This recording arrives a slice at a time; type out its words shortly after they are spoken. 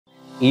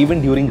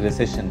Even during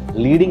recession,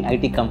 leading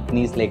IT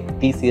companies like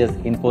TCS,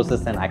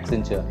 Infosys and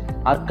Accenture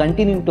are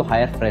continuing to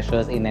hire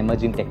freshers in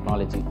emerging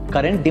technology.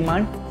 Current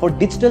demand for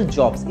digital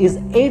jobs is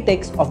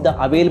 8x of the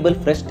available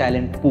fresh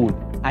talent pool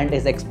and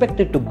is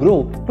expected to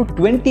grow to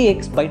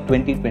 20x by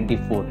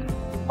 2024.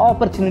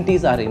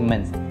 Opportunities are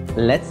immense.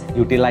 Let's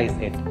utilize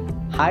it.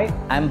 Hi,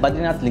 I'm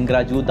Badrinath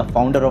Lingaraju, the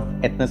founder of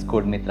Ethnus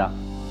Codemithra.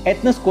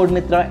 Ethnus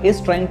Codemithra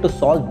is trying to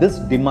solve this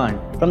demand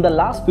from the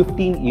last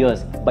 15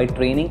 years by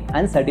training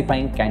and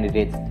certifying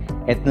candidates.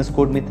 Ethnus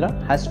Codemithra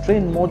has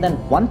trained more than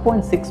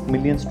 1.6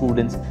 million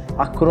students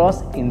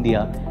across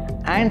India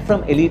and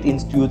from elite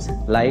institutes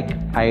like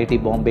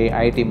IIT Bombay,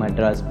 IIT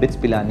Madras, BITS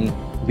Pilani,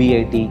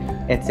 VIT,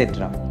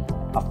 etc.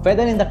 A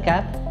feather in the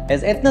cap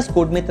as Ethnus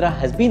Codemithra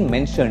has been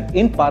mentioned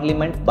in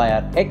Parliament by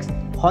our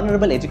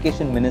ex-Honorable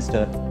Education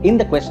Minister in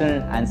the question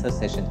and answer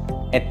session.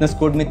 Ethnus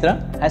Codemithra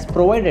has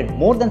provided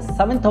more than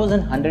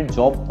 7,100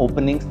 job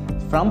openings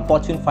from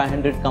Fortune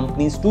 500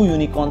 companies to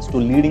unicorns to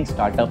leading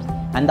startups,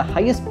 and the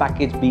highest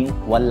package being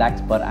 1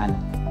 lakh per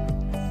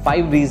annum.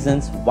 5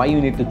 reasons why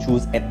you need to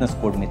choose Ethnus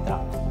Codemithra.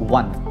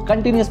 1.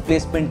 Continuous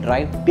placement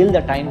drive till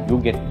the time you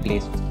get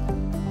placed.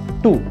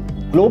 2.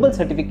 Global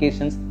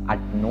certifications at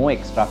no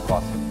extra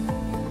cost.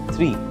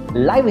 3.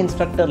 Live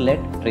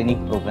instructor-led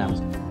training programs.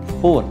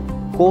 4.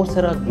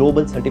 Coursera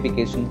Global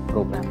Certification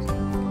Programs.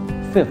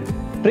 5th.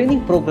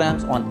 Training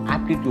programs on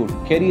aptitude,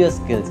 career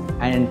skills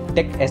and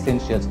tech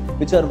essentials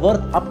which are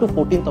worth up to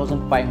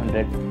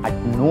 14,500 at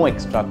no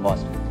extra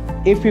cost.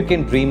 If you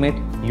can dream it,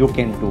 you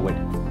can do it.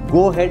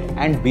 Go ahead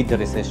and beat the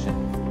recession.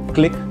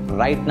 Click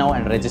right now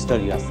and register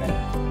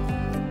yourself.